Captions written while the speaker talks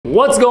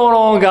What's going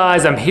on,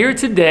 guys? I'm here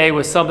today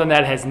with something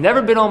that has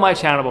never been on my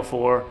channel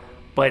before,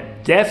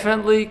 but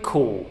definitely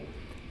cool.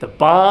 The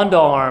Bond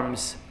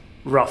Arms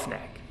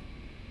Roughneck.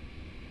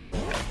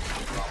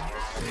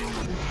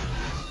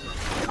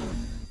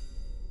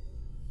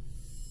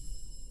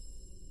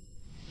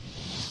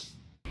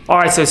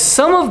 Alright, so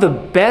some of the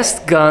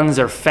best guns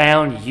are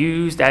found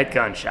used at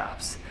gun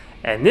shops.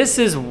 And this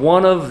is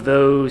one of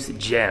those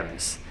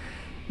gems.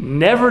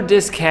 Never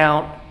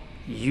discount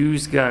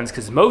used guns,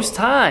 because most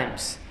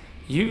times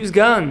used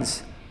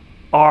guns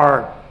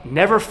are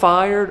never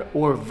fired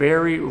or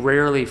very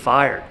rarely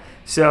fired.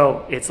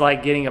 So it's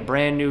like getting a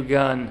brand new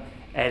gun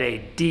at a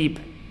deep,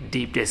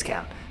 deep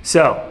discount.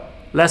 So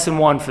lesson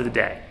one for the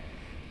day.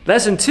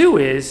 Lesson two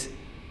is,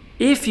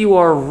 if you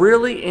are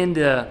really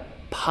into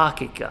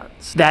pocket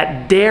guns,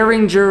 that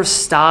Derringer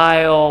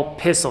style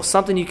pistol,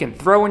 something you can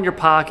throw in your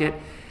pocket,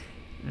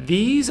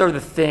 these are the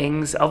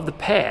things of the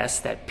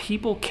past that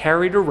people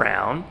carried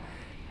around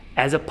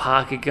as a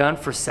pocket gun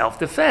for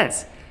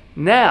self-defense.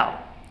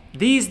 Now,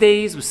 these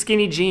days with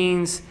skinny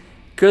jeans,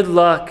 good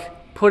luck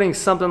putting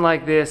something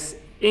like this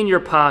in your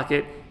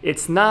pocket.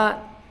 It's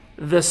not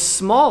the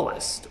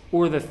smallest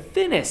or the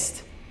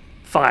thinnest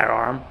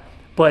firearm,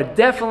 but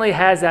definitely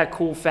has that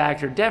cool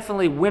factor.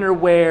 Definitely winter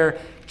wear,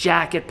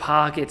 jacket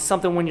pockets,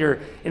 something when you're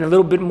in a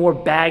little bit more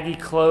baggy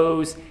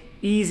clothes,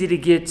 easy to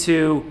get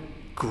to,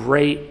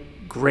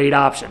 great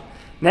option.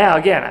 Now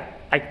again,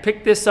 I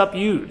picked this up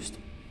used.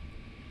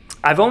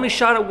 I've only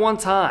shot it one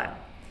time.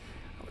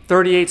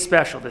 38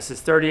 Special. This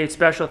is 38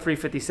 Special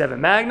 357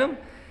 Magnum.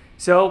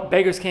 So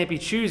beggars can't be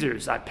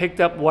choosers. I picked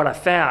up what I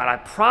found. I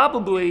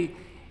probably,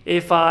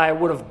 if I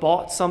would have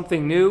bought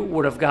something new,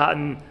 would have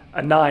gotten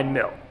a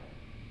 9mm.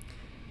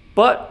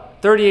 But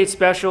 38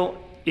 Special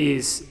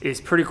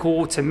is pretty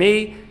cool to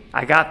me.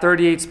 I got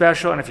 38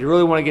 Special, and if you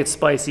really want to get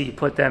spicy, you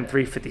put them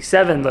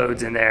 357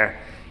 loads in there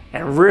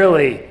and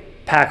really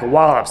pack a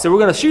wallop. So we're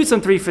going to shoot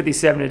some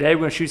 357 today. We're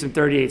going to shoot some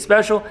 38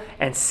 Special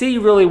and see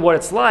really what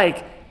it's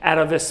like out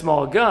of this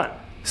small gun.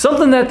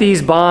 Something that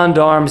these Bond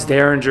Arms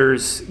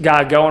Derringers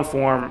got going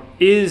for them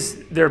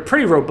is they're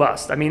pretty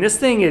robust. I mean, this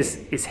thing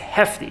is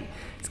hefty.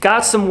 It's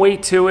got some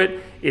weight to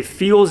it. It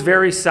feels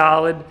very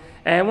solid.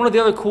 And one of the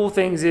other cool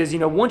things is, you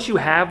know, once you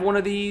have one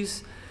of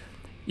these,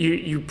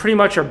 you pretty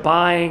much are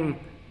buying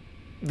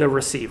the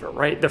receiver,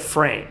 right? The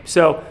frame.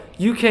 So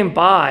you can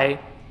buy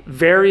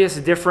various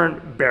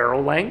different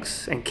barrel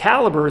lengths and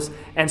calibers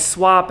and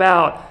swap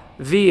out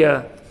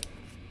via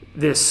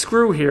this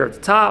screw here at the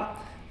top.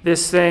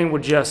 This thing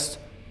would just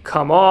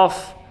come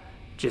off,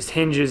 just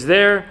hinges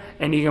there,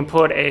 and you can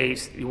put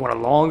you want a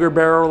longer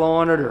barrel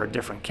on it or a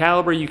different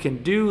caliber. You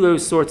can do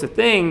those sorts of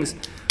things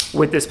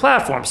with this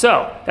platform.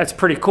 So that's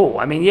pretty cool.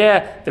 I mean,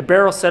 yeah, the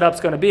barrel setup's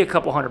going to be a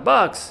couple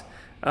 $100,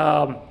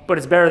 but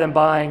it's better than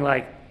buying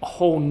like a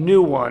whole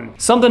new one.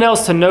 Something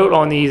else to note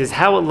on these is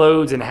how it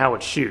loads and how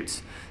it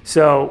shoots.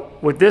 So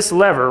with this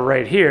lever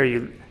right here,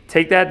 you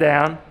take that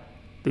down,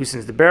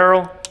 loosens the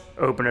barrel,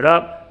 open it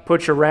up,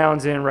 put your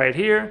rounds in right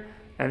here,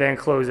 and then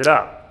close it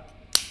up.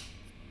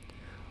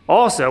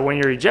 Also, when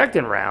you're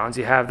ejecting rounds,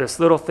 you have this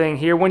little thing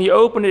here. When you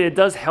open it, it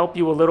does help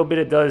you a little bit.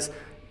 It does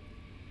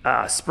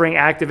spring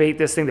activate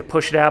this thing to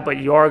push it out, but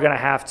you are going to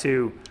have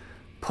to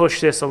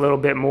push this a little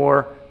bit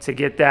more to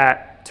get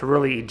that to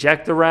really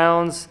eject the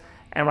rounds.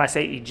 And when I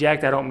say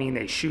eject, I don't mean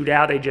they shoot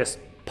out. They just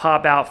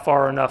pop out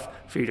far enough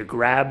for you to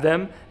grab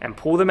them and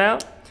pull them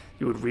out.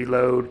 You would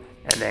reload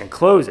and then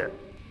close it.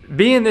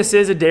 Being this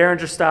is a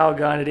Derringer style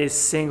gun, it is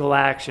single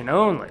action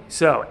only.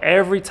 So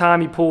every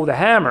time you pull the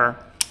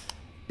hammer,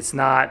 it's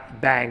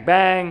not bang,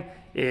 bang,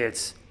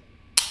 it's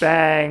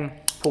bang,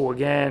 pull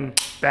again,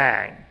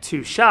 bang,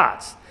 2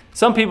 shots.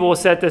 Some people will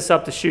set this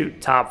up to shoot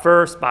top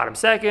first, bottom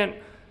second.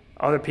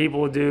 Other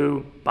people will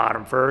do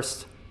bottom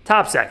first,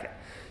 top second.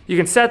 You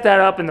can set that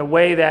up in the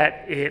way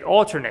that it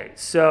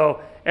alternates.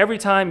 So every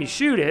time you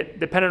shoot it,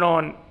 depending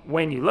on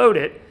when you load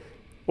it,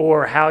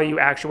 or how you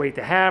actuate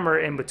the hammer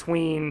in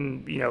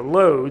between, you know,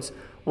 loads,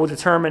 will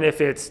determine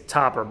if it's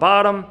top or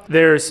bottom.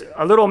 There's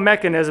a little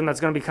mechanism that's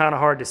going to be kind of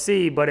hard to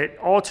see, but it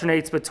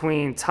alternates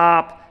between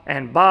top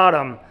and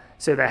bottom,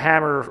 so the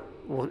hammer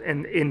will,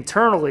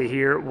 internally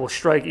here, will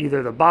strike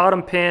either the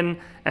bottom pin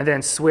and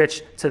then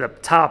switch to the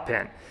top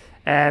pin.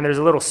 And there's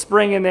a little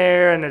spring in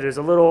there, and there's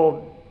a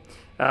little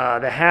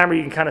the hammer,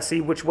 you can kind of see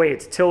which way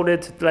it's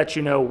tilted to let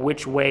you know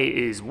which way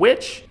is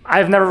which.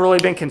 I've never really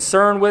been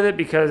concerned with it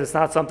because it's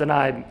not something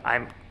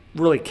I'm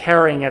really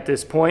carrying at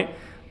this point,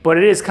 but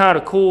it is kind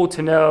of cool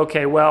to know,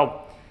 okay,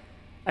 well,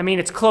 I mean,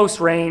 it's close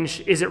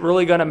range. Is it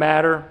really going to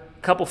matter?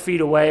 A couple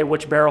feet away,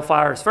 which barrel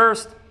fires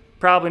first?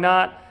 Probably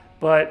not,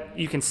 but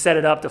you can set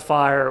it up to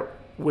fire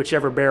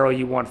whichever barrel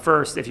you want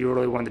first if you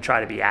really want to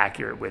try to be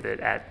accurate with it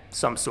at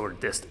some sort of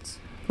distance.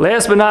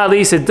 Last but not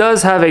least, it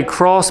does have a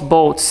cross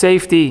bolt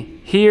safety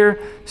here.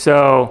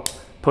 So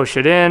push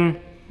it in,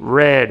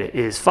 red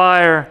is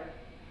fire.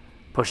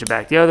 Push it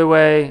back the other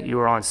way, you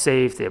are on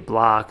safe. It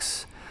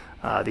blocks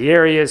the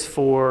areas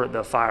for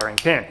the firing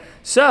pin.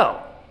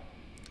 So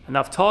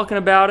enough talking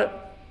about it.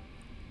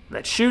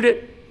 Let's shoot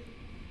it,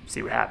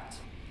 see what happens.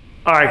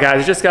 All right,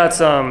 guys, just got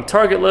some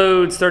target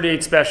loads,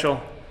 38 special,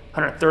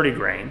 130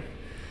 grain.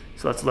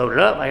 So let's load it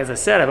up. Like as I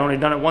said, I've only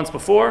done it once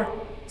before.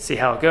 See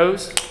how it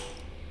goes.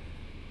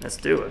 Let's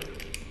do it.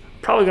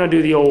 Probably gonna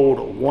do the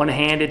old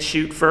one-handed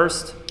shoot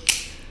first.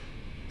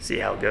 See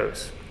how it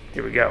goes.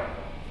 Here we go.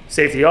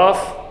 Safety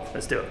off,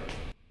 let's do it.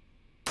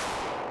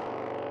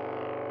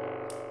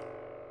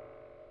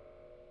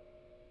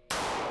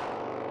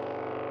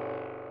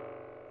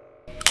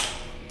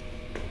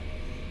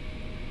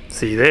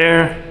 See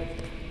there?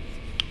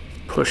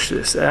 Push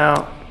this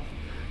out.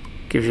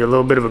 Gives you a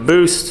little bit of a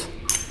boost.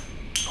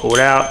 Pull it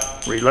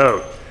out,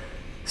 reload.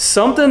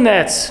 Something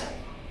that's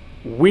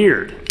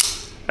weird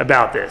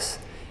about this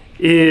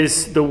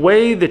is the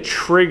way the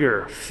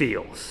trigger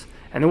feels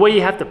and the way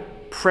you have to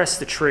press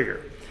the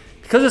trigger.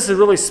 Because this is a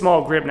really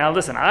small grip, now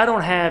listen, I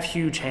don't have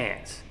huge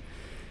hands.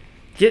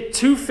 Get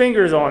 2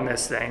 fingers on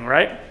this thing,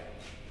 right?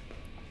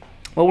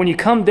 Well, when you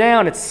come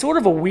down, it's sort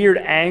of a weird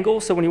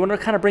angle, so when you want to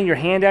kind of bring your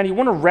hand down, you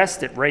want to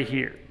rest it right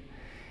here.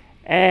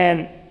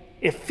 And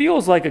it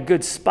feels like a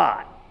good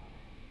spot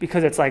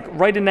because it's like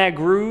right in that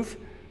groove,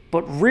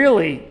 but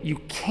really you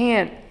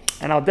can't,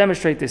 and I'll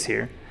demonstrate this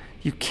here,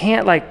 you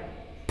can't like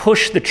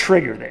push the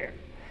trigger there.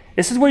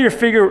 This is where your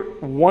finger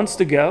wants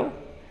to go,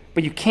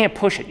 but you can't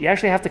push it. You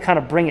actually have to kind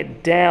of bring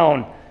it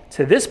down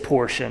to this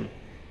portion,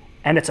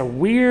 and it's a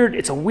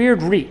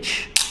weird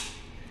reach.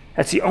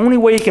 That's the only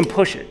way you can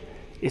push it.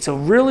 It's a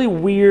really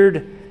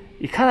weird,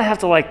 you kind of have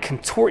to like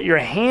contort your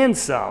hand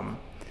some,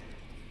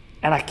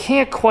 and I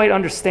can't quite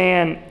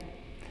understand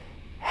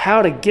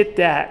how to get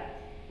that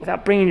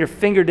without bringing your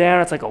finger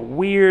down. It's like a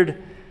weird,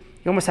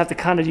 you almost have to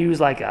kind of use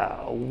like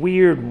a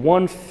weird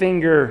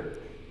 1-finger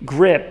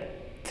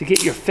grip to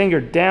get your finger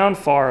down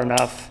far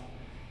enough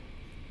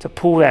to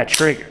pull that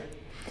trigger.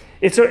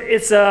 I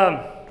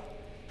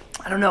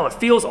don't know, it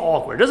feels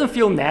awkward. It doesn't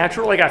feel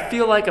natural. Like I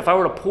feel like if I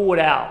were to pull it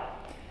out,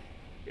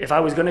 if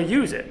I was gonna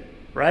use it,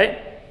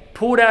 right?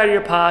 Pull it out of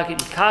your pocket,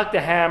 you cock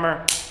the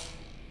hammer,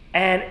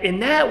 and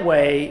in that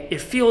way,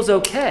 it feels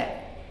okay.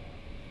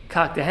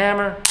 Cock the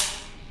hammer.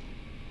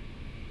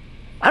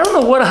 I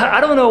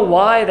don't know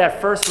why that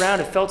first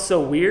round it felt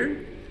so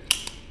weird,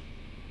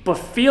 but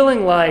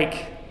feeling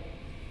like,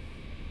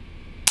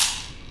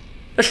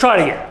 let's try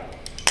it again.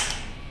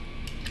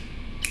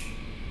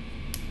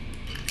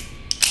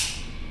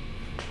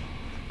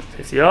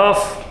 Safety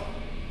off.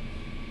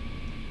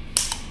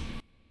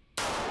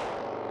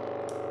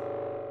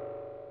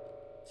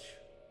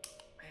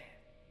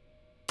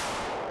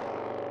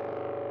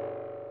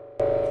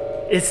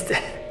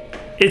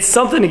 It's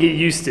something to get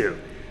used to.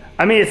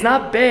 I mean, it's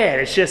not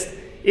bad. It's just,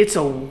 it's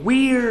a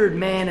weird,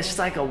 man. It's just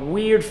like a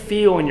weird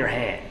feel in your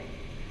hand.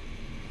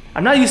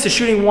 I'm not used to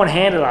shooting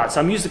one-handed a lot, so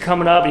I'm used to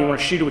coming up and you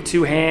want to shoot it with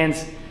 2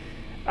 hands.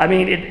 I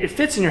mean, it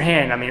fits in your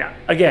hand. I mean,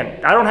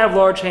 again, I don't have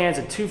large hands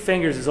and 2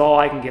 fingers is all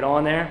I can get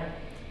on there.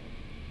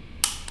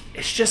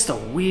 It's just a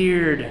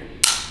weird,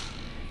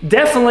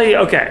 definitely,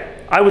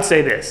 okay, I would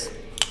say this.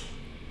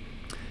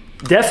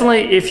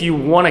 Definitely if you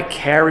want to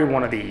carry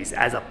one of these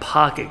as a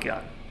pocket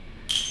gun,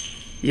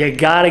 you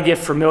got to get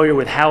familiar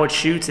with how it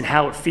shoots and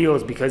how it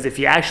feels, because if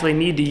you actually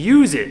need to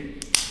use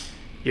it,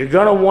 you're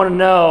going to want to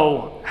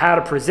know how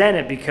to present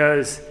it,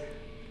 because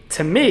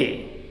to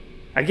me,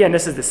 again,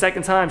 this is the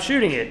second time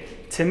shooting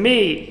it, to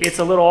me, it's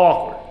a little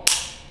awkward.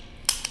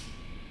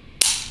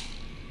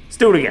 Let's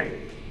do it again.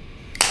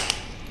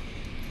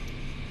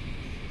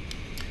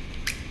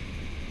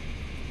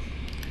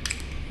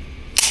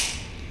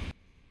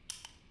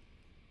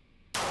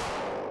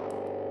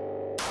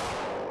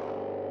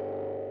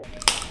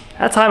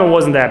 That time it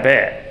wasn't that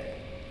bad.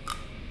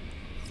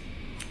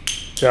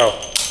 So,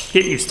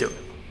 get used to it.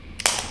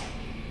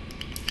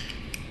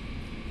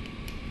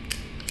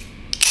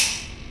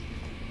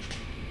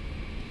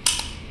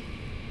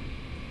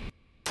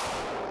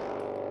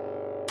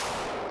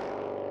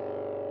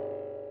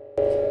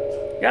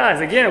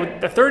 Guys, again, with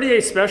the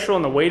 38 special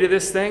and the weight of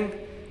this thing,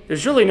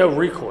 there's really no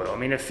recoil. I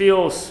mean, it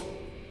feels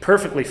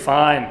perfectly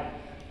fine.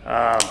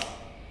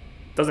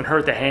 Doesn't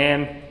hurt the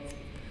hand.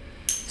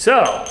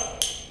 So,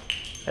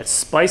 let's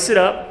spice it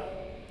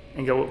up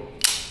and go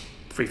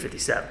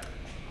 357.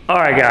 All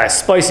right, guys,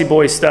 spicy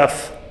boy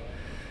stuff.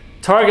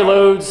 Target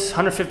loads,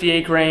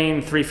 158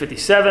 grain,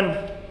 357.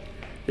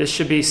 This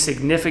should be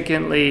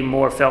significantly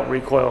more felt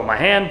recoil in my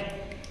hand.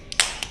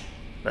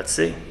 Let's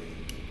see.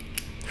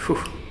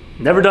 Whew.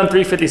 Never done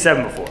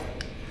 357 before.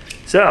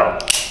 So,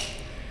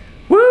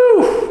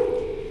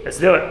 woo! Let's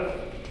do it.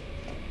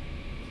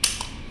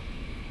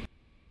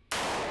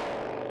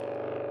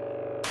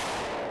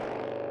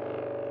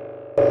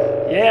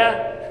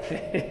 Yeah,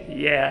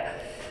 yeah.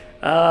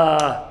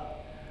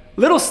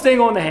 Little sting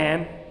on the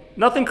hand,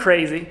 nothing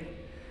crazy.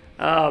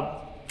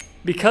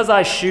 Because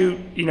I shoot,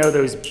 you know,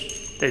 those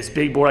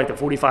big bore like the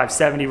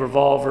 45-70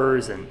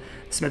 revolvers and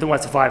Smith &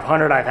 Wesson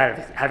 500, I've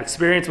have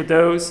experience with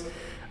those.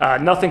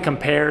 Nothing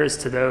compares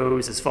to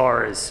those as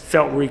far as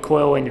felt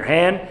recoil in your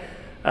hand.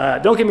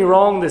 Don't get me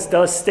wrong, this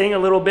does sting a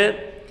little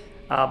bit,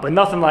 but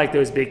nothing like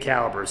those big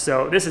calibers.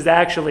 So this is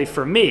actually,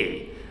 for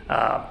me,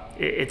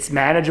 It's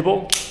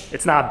manageable.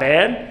 It's not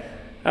bad.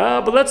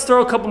 But let's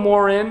throw a couple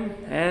more in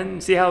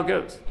and see how it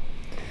goes.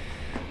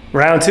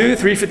 Round 2,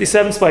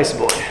 357 Spicy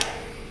Boy.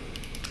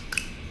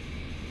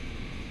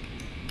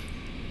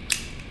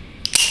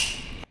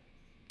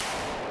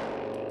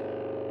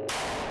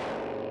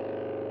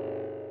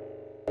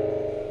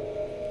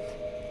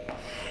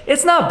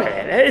 It's not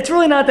bad. It's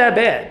really not that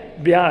bad,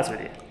 to be honest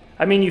with you.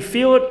 I mean, you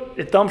feel it,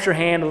 it thumps your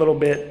hand a little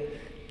bit,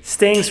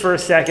 stings for a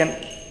second,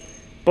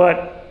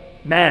 but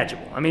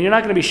manageable. I mean, you're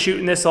not gonna be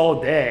shooting this all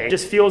day. It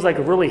just feels like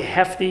a really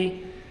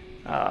hefty,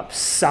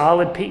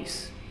 solid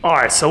piece. All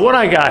right, so what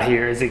I got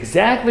here is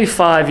exactly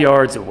 5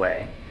 yards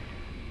away.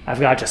 I've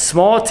got just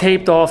small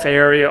taped off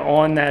area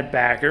on that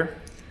backer.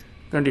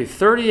 I'm gonna do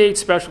 38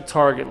 special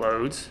target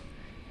loads.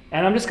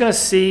 And I'm just gonna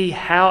see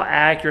how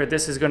accurate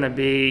this is gonna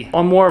be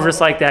on more of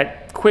just like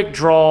that quick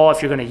draw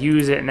if you're gonna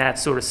use it in that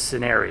sort of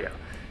scenario.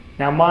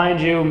 Now, mind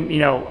you,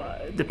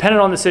 depending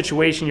on the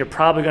situation, you're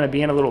probably gonna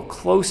be in a little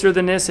closer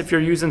than this if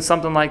you're using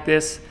something like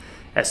this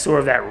as sort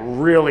of that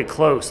really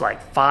close,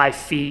 like 5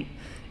 feet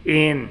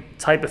in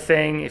type of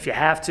thing if you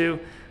have to.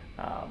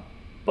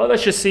 But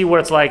let's just see what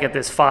it's like at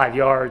this 5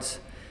 yards.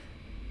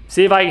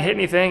 See if I can hit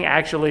anything,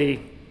 actually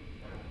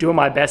doing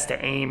my best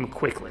to aim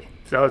quickly.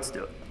 So let's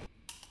do it.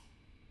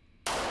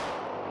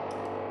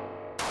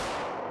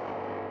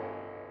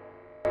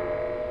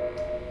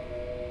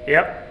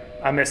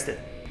 Yep, I missed it.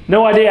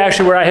 No idea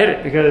actually where I hit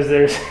it because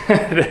there's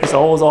there's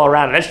holes all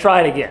around it. Let's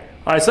try it again.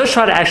 All right, so let's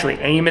try to actually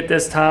aim it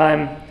this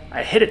time.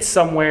 I hit it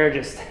somewhere,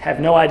 just have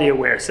no idea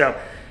where. So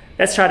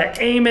let's try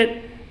to aim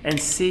it and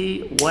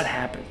see what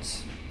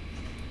happens.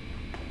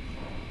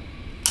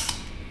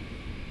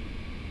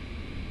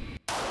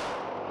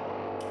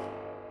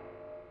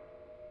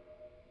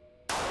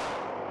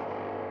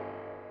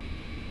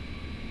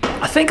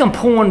 I think I'm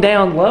pulling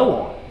down low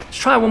on it. Let's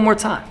try one more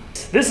time.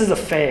 This is a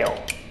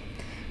fail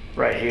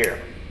right here.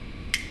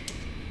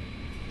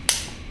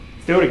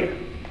 Let's do it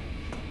again.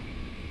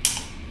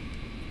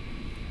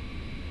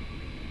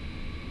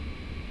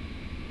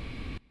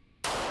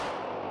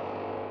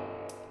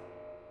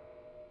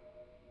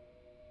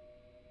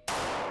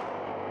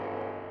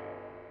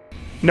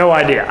 No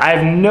idea. I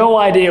have no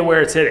idea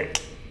where it's hitting.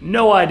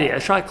 No idea.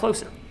 Let's try it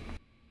closer.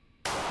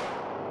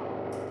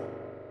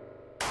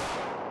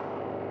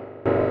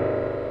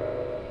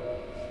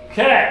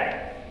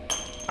 Okay,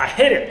 I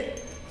hit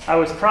it. I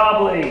was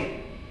probably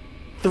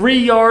 3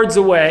 yards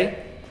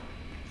away.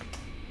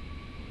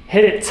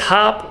 Hit it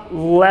top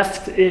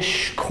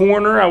left-ish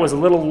corner. I was a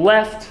little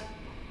left.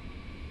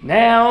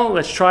 Now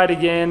let's try it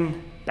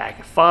again. Back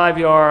at 5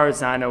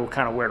 yards. Now I know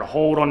kind of where to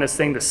hold on this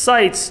thing. The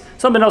sights,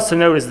 something else to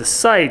note is the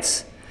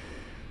sights.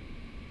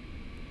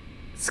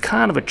 It's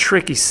kind of a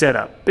tricky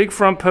setup. Big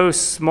front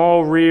post,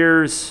 small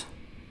rears.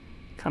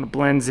 Kind of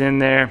blends in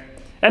there.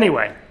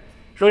 Anyway.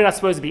 Really not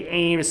supposed to be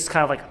aimed. It's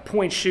kind of like a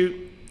point shoot.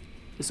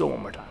 Just do it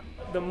one more time.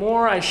 The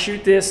more I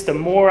shoot this, the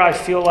more I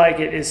feel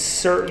like it is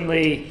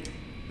certainly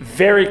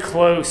very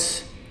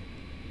close,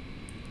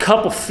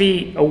 couple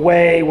feet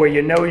away where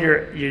you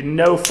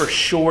know for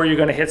sure you're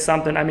going to hit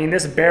something. I mean,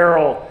 this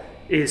barrel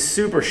is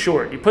super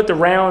short. You put the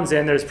rounds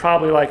in, there's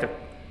probably like a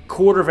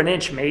 1/4 of an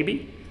inch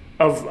maybe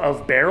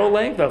of barrel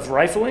length of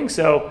rifling.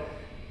 So,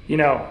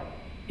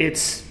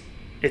 it's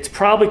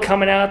probably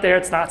coming out there.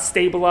 It's not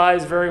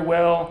stabilized very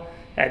well.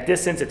 At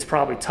distance, it's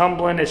probably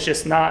tumbling. It's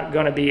just not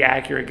going to be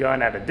accurate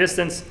gun at a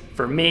distance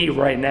for me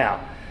right now.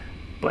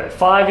 But at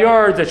 5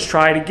 yards, let's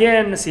try it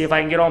again to see if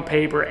I can get on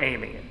paper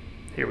aiming it.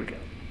 Here we go.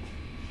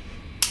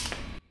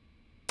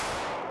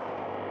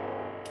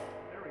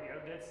 There we go,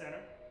 dead center.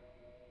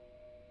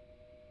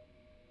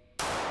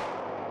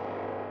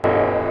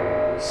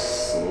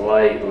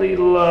 Slightly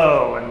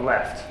low and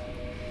left.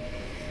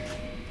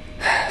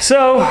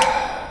 So,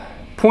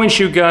 point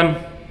shoot gun,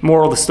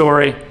 moral of the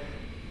story.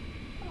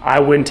 I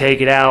wouldn't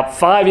take it out.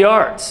 5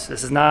 yards.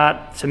 This is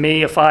not, to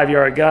me, a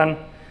 5-yard gun.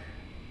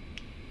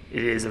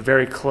 It is a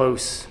very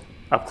close,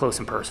 up close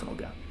and personal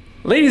gun.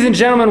 Ladies and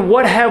gentlemen,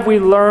 what have we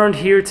learned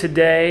here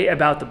today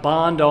about the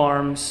Bond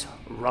Arms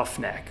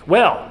Roughneck?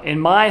 Well,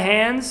 in my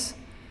hands,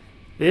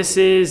 this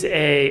is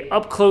a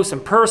up close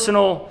and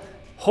personal,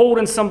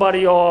 holding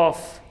somebody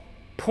off,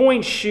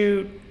 point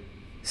shoot,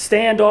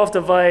 standoff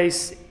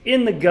device,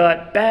 in the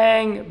gut,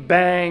 bang,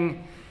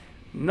 bang.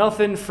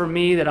 Nothing for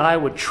me that I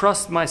would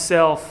trust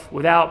myself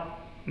without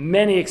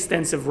many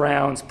extensive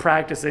rounds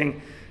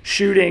practicing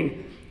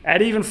shooting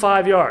at even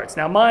 5 yards.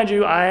 Now, mind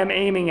you, I am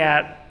aiming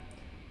at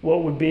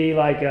what would be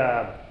like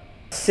a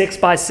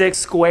 6x6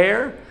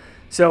 square,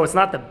 so it's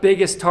not the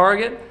biggest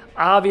target.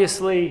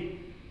 Obviously,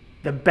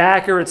 the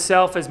backer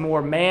itself is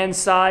more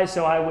man-sized,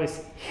 so I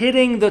was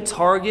hitting the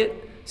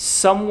target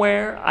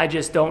somewhere. I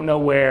just don't know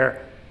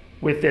where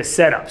with this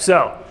setup.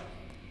 So,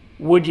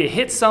 would you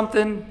hit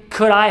something?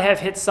 Could I have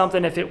hit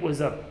something if it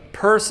was a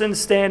person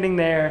standing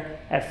there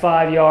at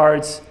 5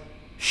 yards?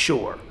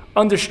 Sure.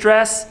 Under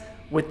stress,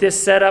 with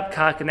this setup,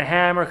 cocking the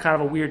hammer, kind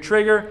of a weird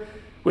trigger.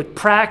 With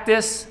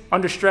practice,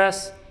 under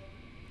stress,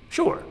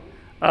 sure.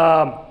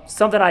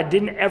 Something I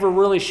didn't ever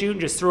really shoot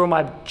and just threw in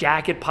my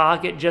jacket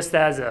pocket just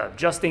as a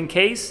just in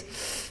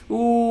case.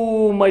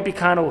 Ooh, might be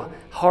kind of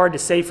hard to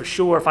say for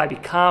sure if I'd be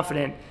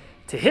confident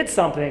to hit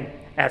something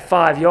at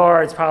 5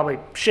 yards, probably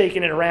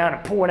shaking it around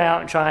and pulling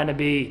out and trying to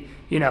be,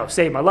 you know,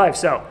 save my life.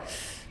 So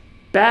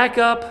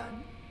backup,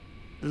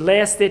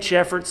 last ditch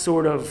effort,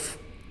 sort of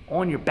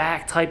on your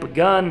back type of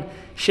gun.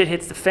 Shit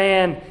hits the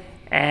fan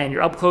and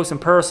you're up close and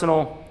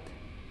personal,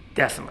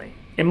 definitely,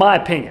 in my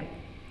opinion.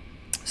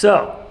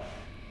 So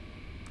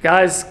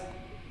guys,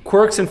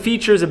 quirks and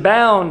features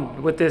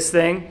abound with this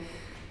thing.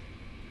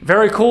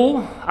 Very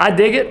cool. I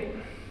dig it.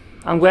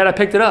 I'm glad I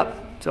picked it up.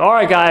 So, all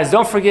right, guys,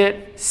 don't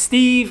forget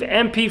Steve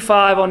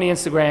MP5 on the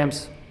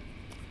Instagrams.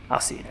 I'll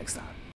see you next time.